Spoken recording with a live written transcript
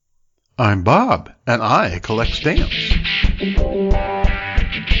I'm Bob, and I collect stamps.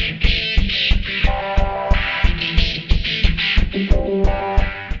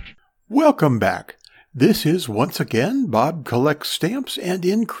 Welcome back. This is once again Bob Collects Stamps, and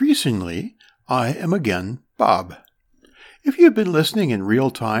increasingly, I am again Bob. If you've been listening in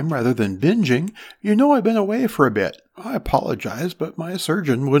real time rather than binging, you know I've been away for a bit. I apologize, but my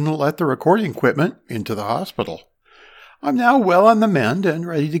surgeon wouldn't let the recording equipment into the hospital. I'm now well on the mend and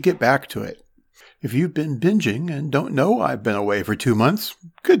ready to get back to it. If you've been binging and don't know I've been away for 2 months,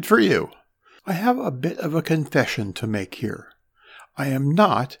 good for you. I have a bit of a confession to make here. I am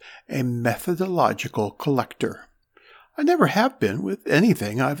not a methodological collector. I never have been with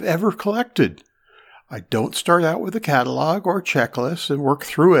anything I've ever collected. I don't start out with a catalog or checklist and work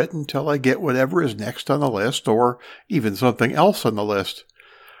through it until I get whatever is next on the list or even something else on the list.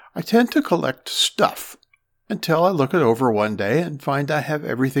 I tend to collect stuff until I look it over one day and find I have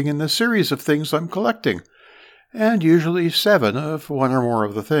everything in the series of things I'm collecting, and usually 7 of one or more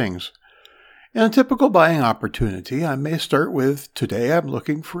of the things. In a typical buying opportunity, I may start with, today I'm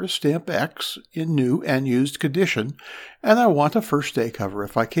looking for a Stamp X in new and used condition, and I want a first day cover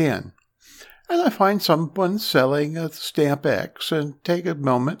if I can. And I find someone selling a Stamp X and take a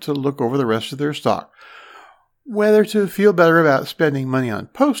moment to look over the rest of their stock, whether to feel better about spending money on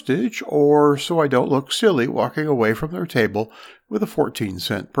postage or so I don't look silly walking away from their table with a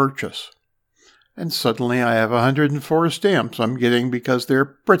 14-cent purchase. And suddenly I have 104 stamps I'm getting because they're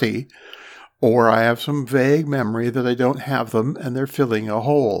pretty, or I have some vague memory that I don't have them and they're filling a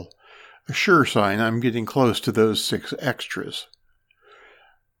hole, a sure sign I'm getting close to those 6 extras.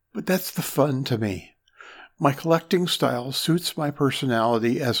 But that's the fun to me. My collecting style suits my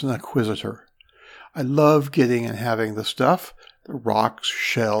personality as an acquisitor. I love getting and having the stuff, the rocks,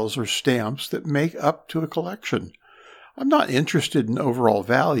 shells, or stamps that make up to a collection. I'm not interested in overall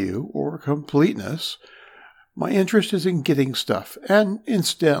value or completeness. My interest is in getting stuff and,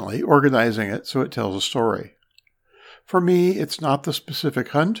 incidentally, organizing it so it tells a story. For me, it's not the specific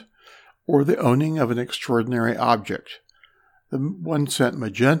hunt or the owning of an extraordinary object. The 1-cent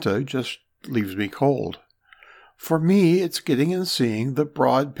magenta just leaves me cold. For me, it's getting and seeing the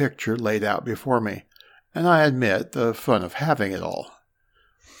broad picture laid out before me, and I admit the fun of having it all.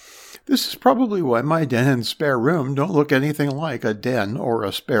 This is probably why my den and spare room don't look anything like a den or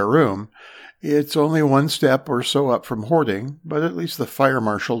a spare room. It's only 1 step or so up from hoarding, but at least the fire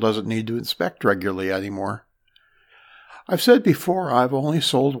marshal doesn't need to inspect regularly anymore. I've said before I've only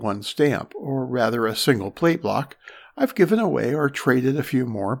sold 1 stamp, or rather a single plate block. I've given away or traded a few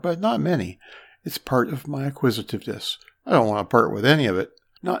more, but not many. It's part of my acquisitiveness. I don't want to part with any of it,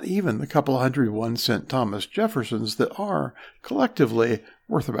 not even the couple hundred 1-cent Thomas Jeffersons that are, collectively,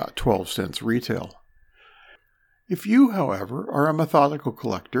 worth about 12 cents retail. If you, however, are a methodical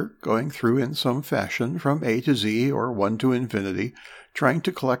collector, going through in some fashion from A to Z or 1 to infinity, trying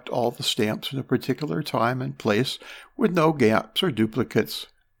to collect all the stamps in a particular time and place with no gaps or duplicates,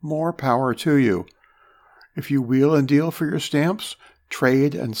 more power to you. If you wheel and deal for your stamps,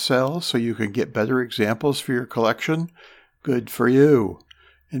 trade and sell so you can get better examples for your collection, good for you.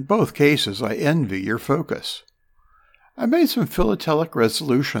 In both cases, I envy your focus. I made some philatelic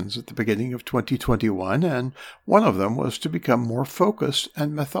resolutions at the beginning of 2021, and one of them was to become more focused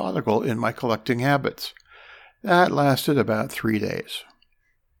and methodical in my collecting habits. That lasted about 3 days.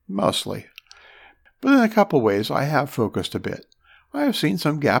 Mostly. But in a couple ways, I have focused a bit. I have seen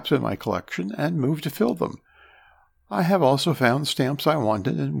some gaps in my collection and moved to fill them. I have also found stamps I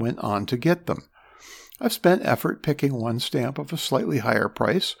wanted and went on to get them. I've spent effort picking 1 stamp of a slightly higher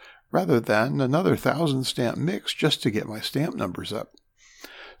price rather than another 1,000-stamp mix just to get my stamp numbers up.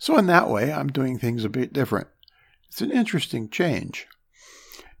 So in that way, I'm doing things a bit different. It's an interesting change.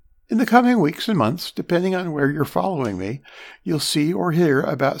 In the coming weeks and months, depending on where you're following me, you'll see or hear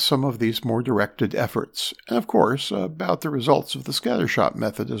about some of these more directed efforts, and of course, about the results of the Scattershot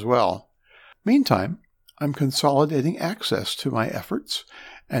method as well. Meantime, I'm consolidating access to my efforts,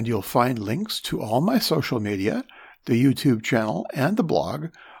 and you'll find links to all my social media, the YouTube channel, and the blog,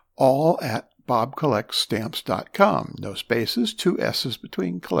 all at bobcollectstamps.com. No spaces, 2 S's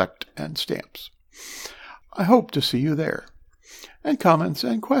between collect and stamps. I hope to see you there. And comments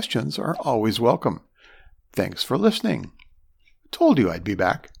and questions are always welcome. Thanks for listening. Told you I'd be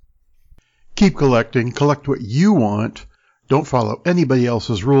back. Keep collecting. Collect what you want. Don't follow anybody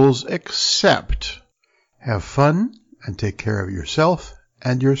else's rules except have fun and take care of yourself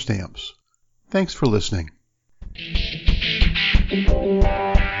and your stamps. Thanks for listening.